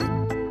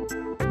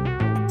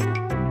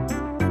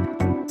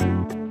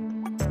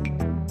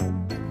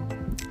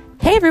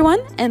Hey everyone,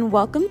 and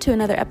welcome to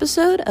another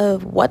episode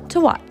of What to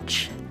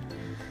Watch.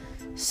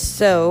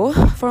 So,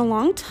 for a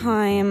long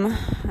time,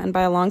 and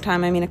by a long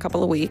time I mean a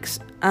couple of weeks,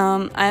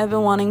 I have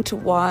been wanting to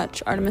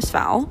watch Artemis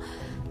Fowl.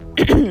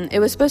 It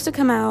was supposed to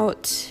come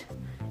out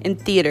in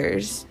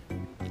theaters.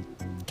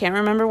 Can't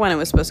remember when it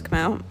was supposed to come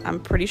out. I'm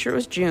pretty sure it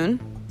was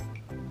June.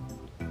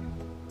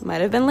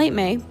 Might have been late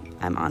May.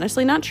 I'm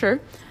honestly not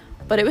sure.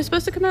 But it was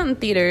supposed to come out in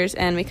theaters,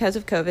 and because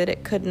of COVID,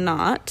 it could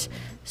not.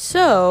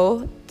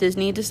 So,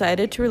 Disney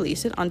decided to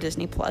release it on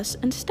Disney Plus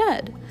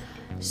instead.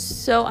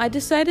 So, I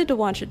decided to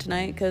watch it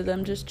tonight because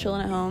I'm just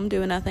chilling at home,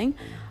 doing nothing.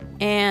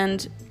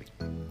 And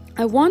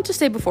I want to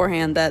say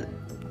beforehand that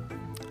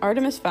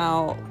Artemis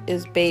Fowl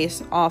is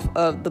based off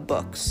of the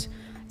books.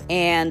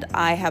 And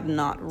I have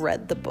not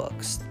read the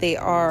books. They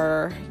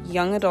are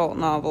young adult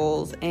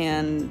novels,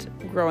 and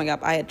growing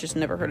up, I had just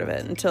never heard of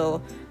it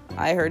until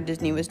I heard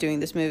Disney was doing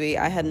this movie.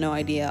 I had no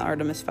idea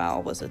Artemis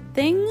Fowl was a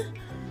thing.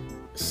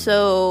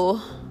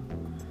 So,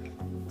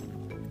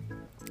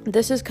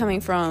 this is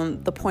coming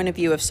from the point of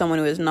view of someone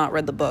who has not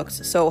read the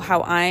books. So,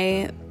 how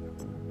I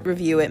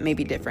review it may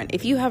be different.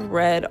 If you have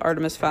read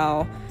Artemis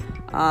Fowl,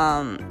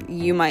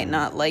 you might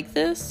not like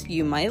this.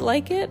 You might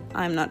like it.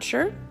 I'm not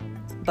sure.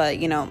 But,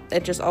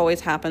 it just always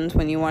happens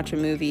when you watch a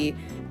movie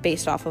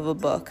based off of a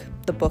book.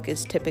 The book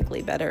is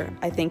typically better.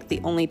 I think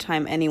the only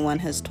time anyone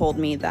has told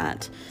me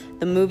that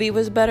the movie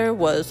was better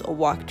was A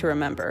Walk to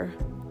Remember,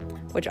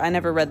 which I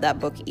never read that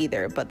book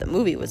either, but the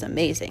movie was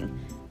amazing.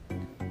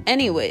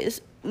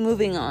 Anyways,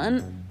 moving on.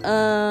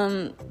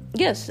 So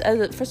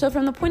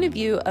from the point of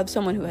view of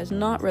someone who has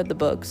not read the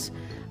books,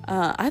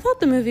 I thought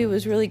the movie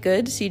was really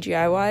good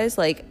CGI-wise,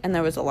 and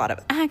there was a lot of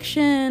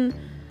action.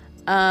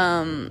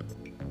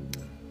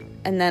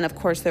 And then, of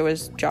course, there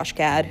was Josh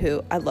Gad,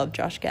 who I love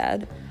Josh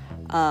Gad.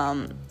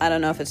 I don't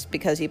know if it's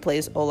because he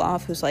plays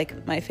Olaf, who's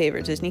my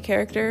favorite Disney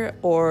character,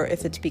 or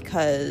if it's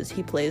because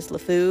he plays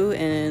LeFou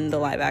in the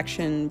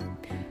live-action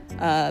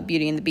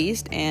Beauty and the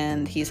Beast,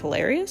 and he's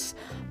hilarious.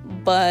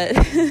 But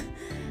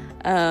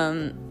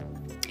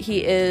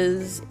he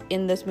is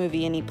in this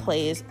movie, and he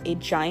plays a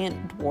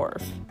giant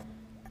dwarf.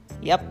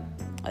 Yep,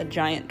 a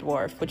giant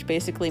dwarf, which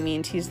basically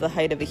means he's the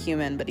height of a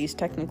human, but he's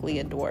technically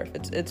a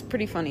dwarf. It's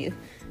pretty funny.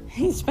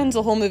 He spends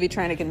the whole movie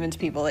trying to convince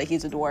people that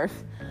he's a dwarf.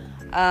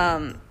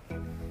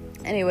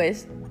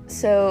 Anyways,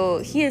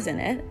 so he is in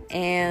it,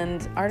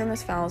 and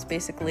Artemis Fowl is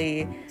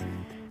basically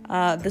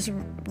this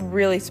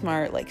really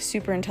smart,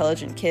 super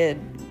intelligent kid.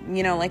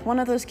 One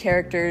of those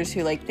characters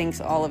who,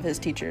 thinks all of his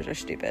teachers are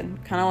stupid.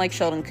 Kind of like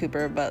Sheldon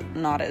Cooper, but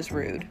not as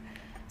rude.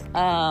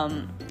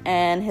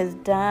 And his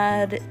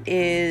dad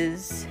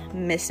is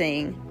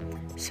missing,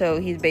 so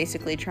he's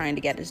basically trying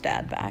to get his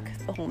dad back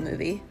the whole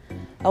movie.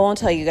 I won't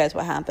tell you guys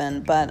what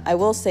happened, but I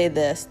will say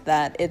this,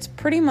 that it's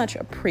pretty much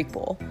a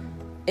prequel.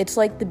 It's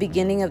the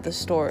beginning of the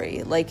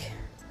story.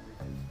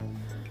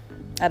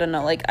 I don't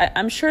know,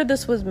 I'm sure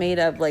this was made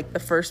of, the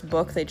first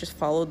book. They just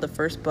followed the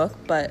first book,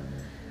 but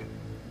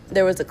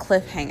there was a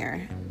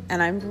cliffhanger.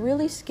 And I'm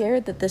really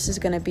scared that this is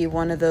going to be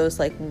one of those,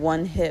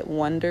 one-hit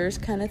wonders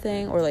kind of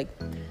thing. Or,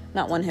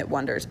 not one-hit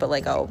wonders, but,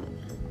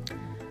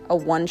 a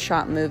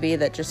one-shot movie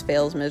that just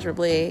fails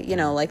miserably.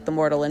 The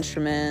Mortal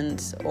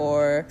Instruments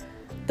or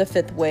The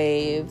Fifth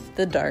Wave,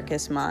 The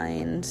Darkest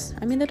Minds.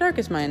 I mean, The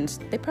Darkest Minds,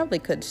 they probably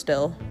could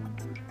still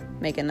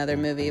make another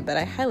movie, but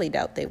I highly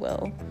doubt they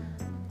will.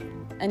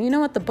 And you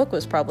know what? The book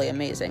was probably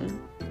amazing.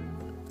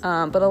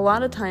 But a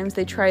lot of times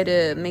they try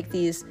to make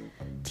these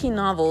teen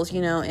novels,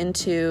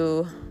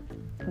 into,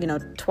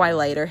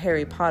 Twilight or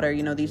Harry Potter,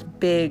 these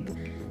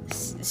big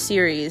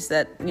series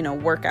that,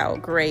 work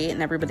out great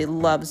and everybody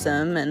loves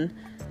them, and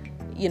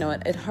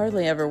it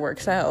hardly ever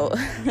works out.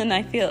 And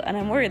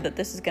I'm worried that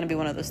this is going to be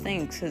one of those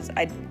things, because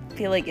I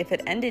feel like if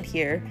it ended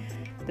here,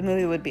 the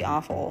movie would be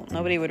awful.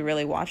 Nobody would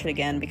really watch it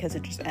again because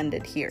it just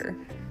ended here.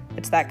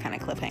 It's that kind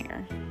of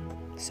cliffhanger.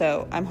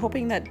 So I'm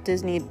hoping that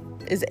Disney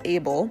is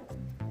able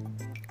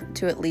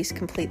to at least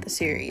complete the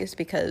series,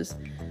 because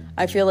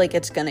I feel like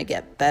it's going to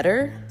get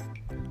better.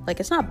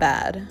 It's not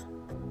bad,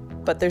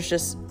 but there's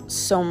just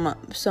so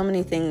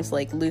many things,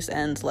 loose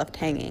ends left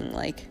hanging.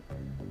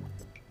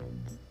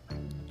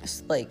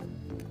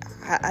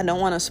 I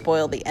don't want to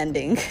spoil the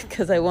ending,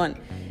 because I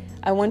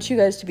want you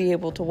guys to be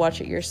able to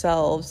watch it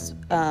yourselves.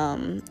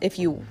 If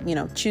you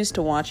choose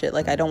to watch it,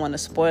 I don't want to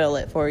spoil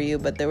it for you,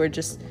 but there's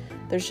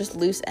just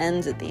loose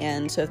ends at the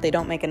end. So if they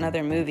don't make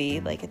another movie,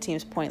 it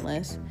seems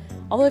pointless.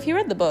 Although if you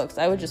read the books,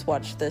 I would just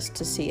watch this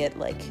to see it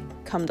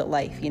come to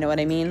life. You know what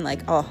I mean?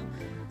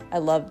 I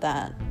love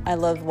that. I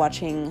love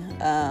watching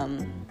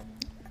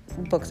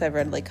books I've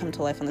read come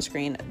to life on the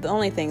screen. The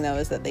only thing though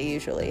is that they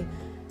usually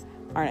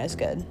aren't as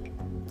good.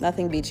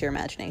 Nothing beats your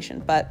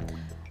imagination. But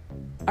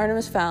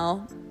Artemis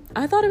Fowl,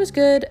 I thought it was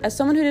good as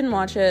someone who didn't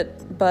watch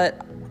it,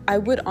 but I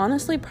would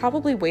honestly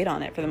probably wait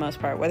on it for the most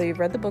part, whether you've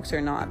read the books or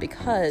not,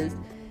 because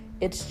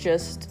it's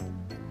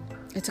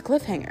a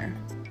cliffhanger.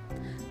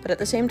 But at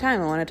the same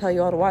time, I want to tell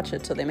you all to watch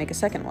it so they make a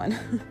second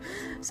one.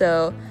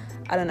 So,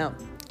 I don't know.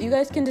 You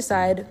guys can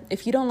decide.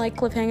 If you don't like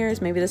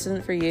cliffhangers, maybe this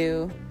isn't for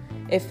you.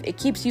 if it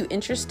keeps you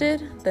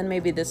interested, then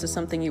maybe this is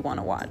something you want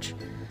to watch.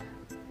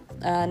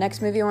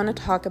 Next movie I want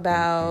to talk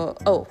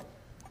about,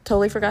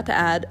 totally forgot to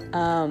add,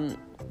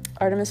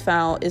 Artemis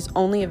Fowl is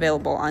only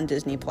available on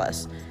Disney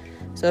Plus.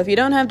 So if you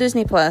don't have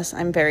Disney Plus,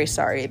 I'm very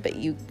sorry, but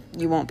you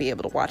won't be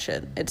able to watch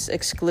it. It's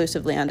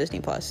exclusively on Disney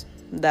Plus,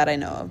 that I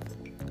know of.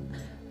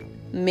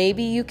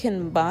 Maybe you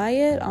can buy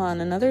it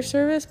on another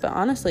service, but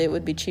honestly, it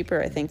would be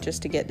cheaper, I think,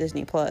 just to get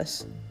Disney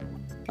Plus.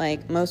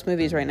 Like, most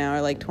movies right now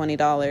are like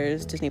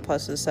 $20. Disney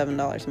Plus is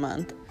 $7 a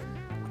month.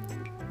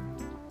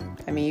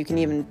 I mean, you can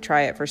even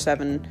try it for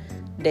 7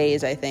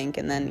 days, I think,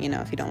 and then,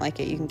 if you don't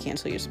like it, you can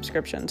cancel your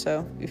subscription.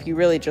 So if you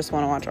really just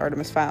want to watch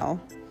Artemis Fowl,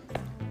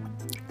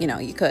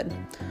 you could.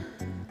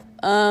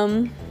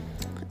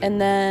 And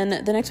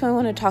then the next one I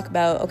want to talk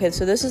about, okay,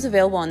 so this is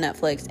available on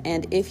Netflix,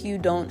 and if you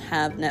don't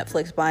have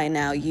Netflix by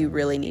now, you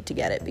really need to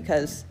get it,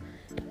 because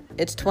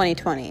it's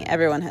 2020.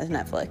 Everyone has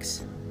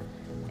Netflix.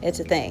 It's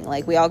a thing.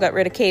 Like, we all got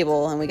rid of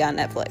cable, and we got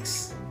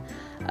Netflix.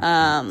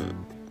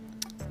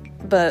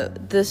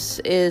 But this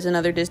is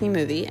another Disney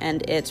movie,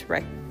 and it's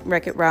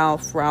Wreck-It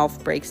Ralph,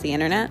 Ralph Breaks the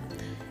Internet.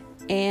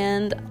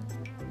 And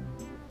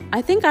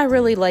I think I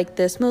really like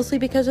this mostly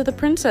because of the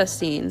princess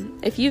scene.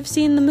 If you've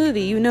seen the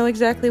movie, you know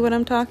exactly what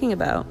I'm talking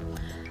about.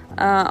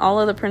 All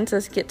of the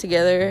princess get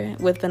together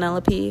with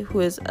Vanellope, who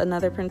is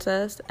another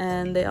princess,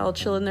 and they all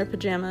chill in their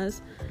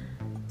pajamas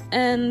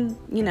and,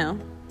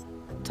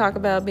 talk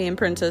about being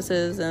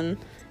princesses, and,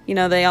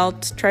 they all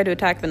try to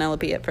attack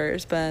Vanellope at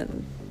first, but,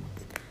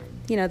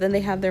 then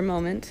they have their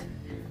moment,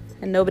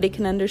 and nobody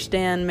can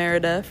understand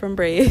Merida from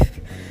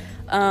Brave.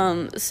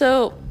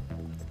 So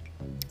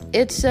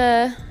it's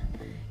a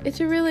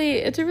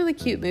really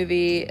cute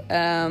movie.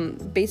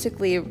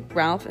 Basically,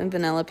 Ralph and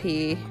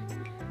Vanellope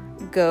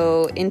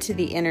go into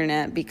the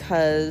internet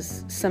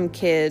because some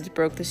kids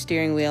broke the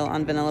steering wheel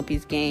on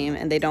Vanellope's game,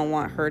 and they don't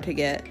want her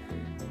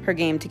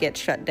game to get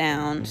shut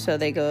down. So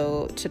they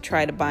go to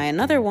try to buy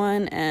another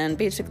one, and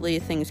basically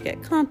things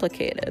get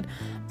complicated.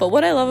 But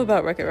what I love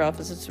about Wreck-It Ralph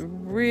is it's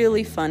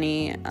really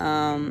funny.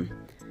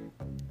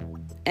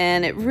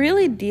 And it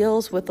really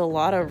deals with a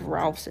lot of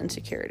Ralph's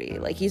insecurity.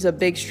 Like, he's a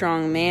big,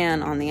 strong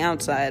man on the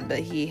outside, but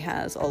he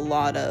has a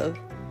lot of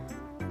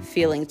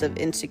feelings of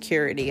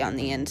insecurity on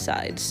the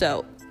inside.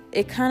 So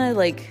it kind of,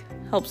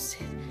 helps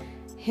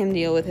him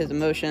deal with his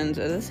emotions.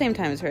 At the same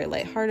time, it's very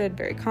lighthearted,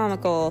 very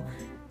comical.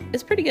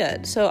 It's pretty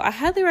good. So I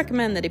highly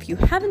recommend that if you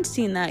haven't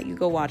seen that, you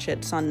go watch it.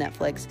 It's on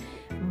Netflix.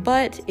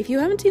 But if you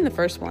haven't seen the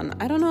first one,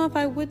 I don't know if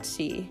I would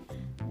see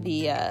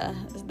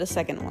the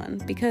second one,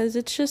 because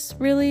it's just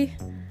really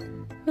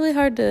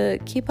hard to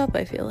keep up,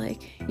 I feel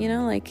like.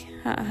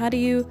 How do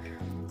you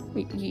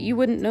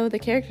wouldn't know the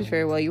characters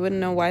very well. You wouldn't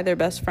know why they're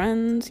best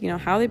friends,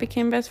 how they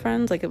became best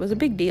friends. Like, it was a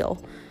big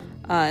deal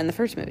in the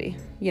first movie,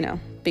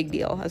 big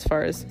deal as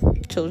far as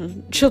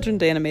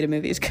children's animated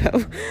movies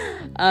go.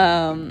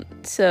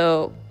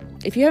 So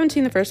if you haven't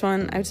seen the first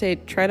one, I would say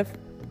try to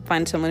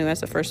find someone who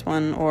has the first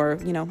one, or,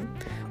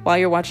 while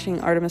you're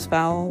watching Artemis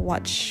Fowl,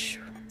 watch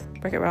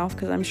Wreck-It Ralph,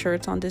 because I'm sure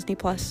it's on Disney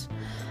Plus.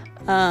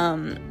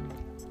 And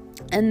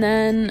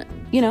then,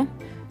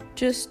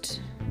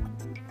 just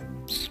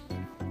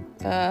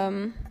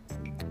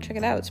check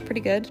it out. It's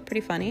pretty good. It's pretty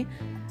funny.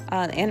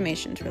 The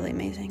animation's really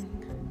amazing.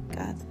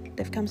 God,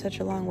 they've come such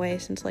a long way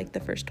since,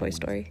 the first Toy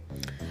Story.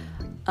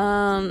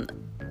 So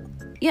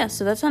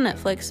that's on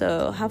Netflix,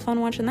 so have fun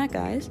watching that,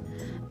 guys.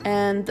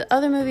 And the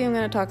other movie I'm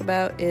going to talk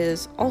about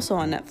is also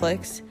on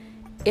Netflix.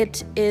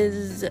 It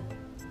is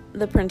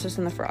The Princess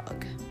and the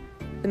Frog.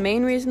 The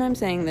main reason I'm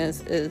saying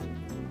this is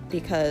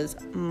because,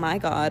 my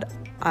God,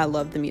 I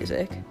love the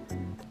music.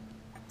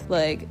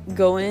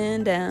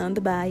 Going down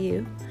the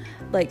bayou.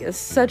 It's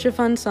such a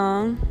fun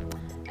song.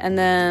 And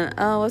then,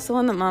 what's the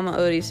one that Mama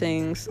Odie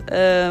sings?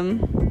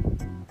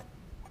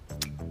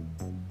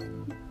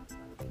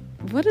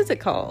 What is it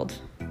called?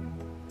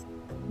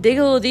 Dig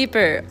a Little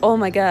Deeper. Oh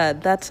my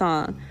God, that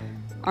song.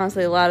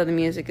 Honestly, a lot of the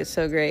music is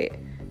so great.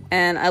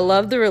 And I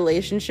love the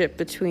relationship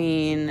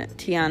between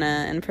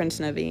Tiana and Prince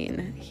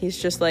Naveen.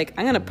 He's just like,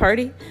 I'm gonna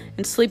party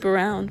and sleep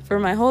around for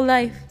my whole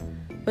life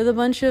with a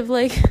bunch of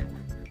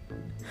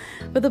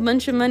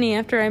money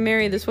after I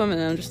marry this woman.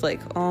 And I'm just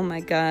like, oh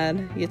my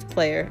God, he's a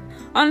player.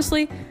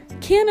 Honestly,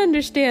 can't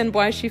understand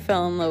why she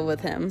fell in love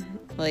with him.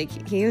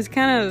 He was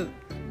kind of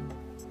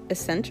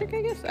eccentric,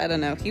 I guess. I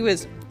don't know. He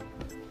was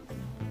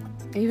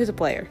a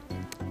player.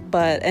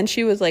 And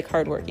she was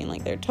hardworking.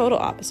 They're total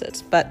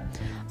opposites. But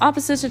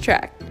opposites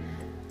attract.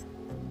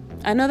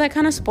 I know that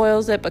kind of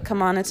spoils it, but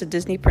come on, it's a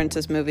Disney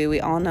princess movie. We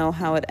all know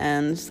how it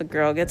ends. The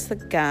girl gets the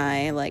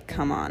guy.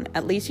 Come on.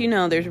 At least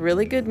there's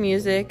really good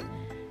music.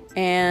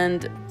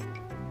 And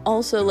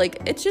also,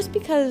 it's just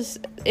because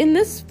in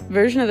this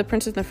version of The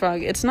Princess and the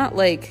Frog, it's not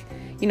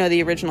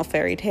the original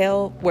fairy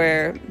tale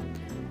where,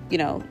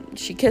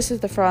 she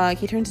kisses the frog,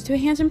 he turns into a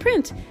handsome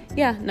prince.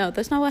 Yeah, no,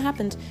 that's not what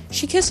happens.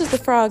 She kisses the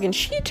frog and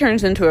she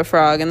turns into a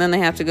frog, and then they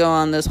have to go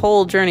on this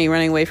whole journey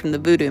running away from the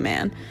voodoo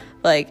man.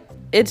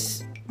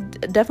 It's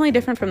definitely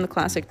different from the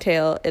classic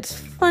tale. It's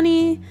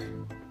funny,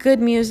 good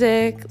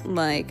music.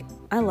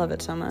 I love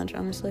it so much,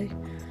 honestly.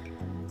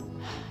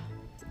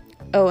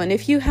 Oh, and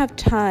if you have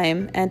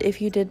time, and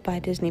if you did buy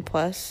Disney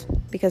Plus,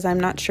 because I'm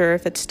not sure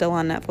if it's still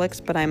on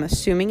Netflix, but I'm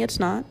assuming it's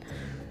not,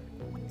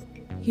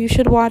 you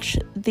should watch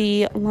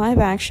the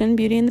live-action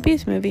Beauty and the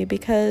Beast movie,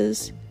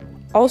 because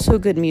also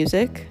good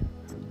music,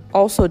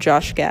 also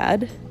Josh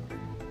Gad.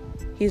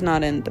 He's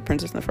not in The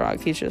Princess and the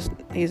Frog,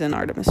 he's in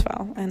Artemis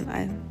Fowl, and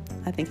I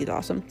think he's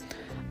awesome.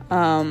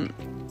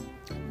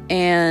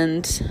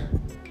 And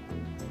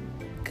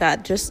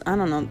God, just, I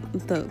don't know,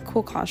 the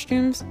cool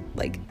costumes,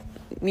 like,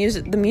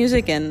 the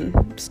music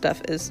and stuff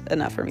is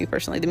enough for me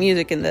personally. The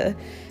music and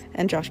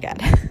Josh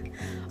Gad.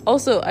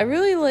 Also, I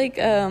really like,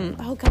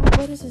 oh God,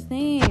 what is his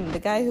name? The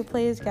guy who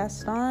plays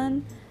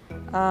Gaston,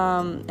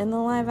 in the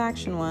live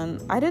action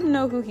one. I didn't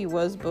know who he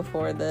was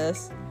before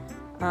this,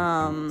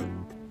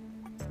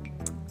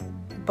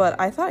 but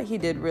I thought he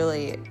did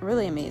really,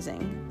 really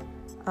amazing,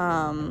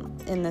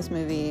 in this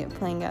movie,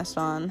 playing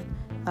Gaston.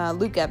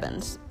 Luke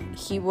Evans.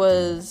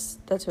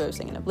 That's who I was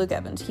thinking of, Luke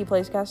Evans. He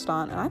plays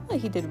Gaston, and I thought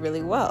he did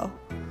really well.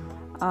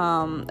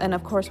 And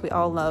of course, we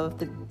all love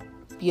the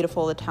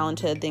beautiful, the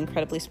talented, the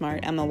incredibly smart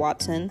Emma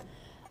Watson.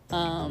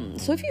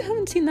 So if you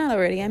haven't seen that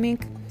already, I mean,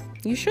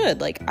 you should.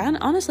 Like,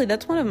 honestly,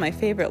 that's one of my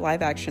favorite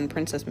live-action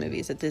princess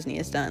movies that Disney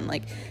has done.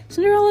 Like,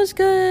 Cinderella's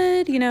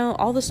good,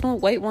 all the Snow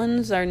White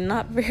ones are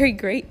not very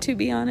great, to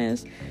be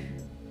honest.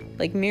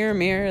 Like, Mirror,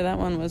 Mirror, that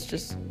one was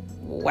just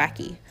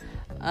wacky.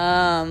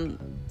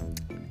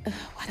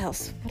 What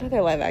else? What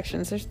other live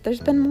actions? There's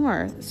been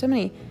more. So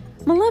many.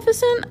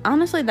 Maleficent,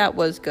 honestly, that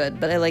was good,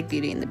 but I like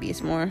Beauty and the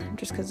Beast more,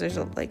 just because there's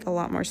a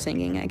lot more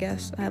singing, I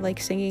guess. I like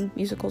singing.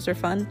 Musicals are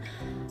fun.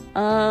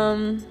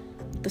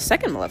 The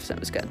second Maleficent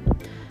was good.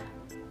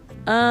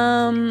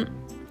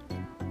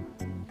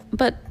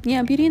 But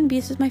yeah, Beauty and the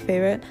Beast is my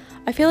favorite.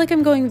 I feel like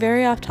I'm going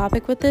very off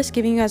topic with this,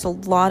 giving you guys a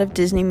lot of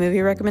Disney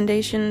movie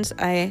recommendations.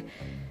 I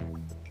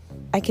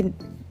can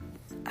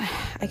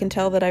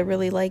tell that I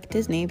really like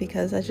Disney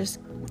because I just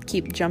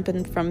keep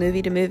jumping from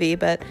movie to movie,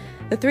 but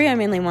the three I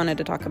mainly wanted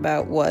to talk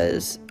about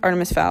was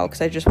Artemis Fowl,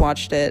 because I just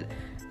watched it,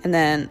 and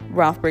then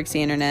Ralph Breaks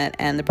the Internet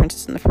and The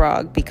Princess and the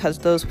Frog, because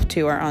those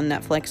two are on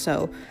Netflix,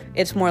 so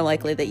it's more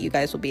likely that you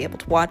guys will be able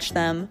to watch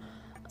them.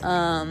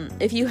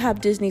 If you have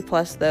Disney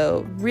Plus,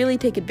 though, really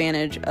take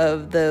advantage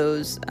of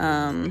those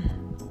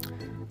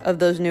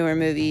newer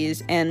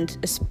movies, and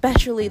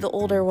especially the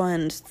older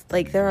ones.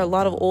 Like, there are a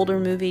lot of older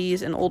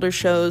movies and older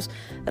shows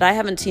that I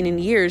haven't seen in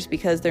years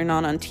because they're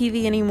not on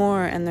TV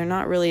anymore, and they're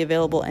not really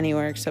available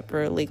anywhere except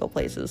for legal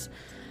places.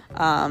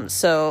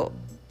 So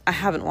I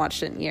haven't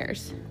watched it in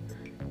years.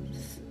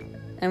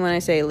 And when I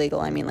say illegal,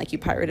 I mean like you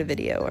pirate a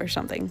video or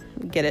something,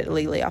 get it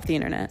illegally off the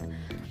internet.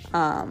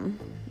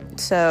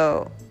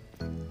 So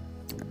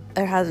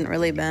there hasn't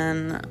really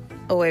been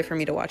a way for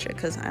me to watch it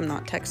because I'm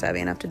not tech savvy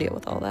enough to deal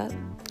with all that.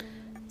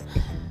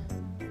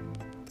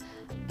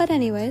 But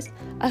anyways,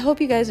 I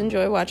hope you guys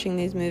enjoy watching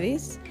these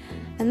movies,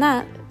 and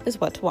that is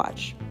what to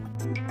watch.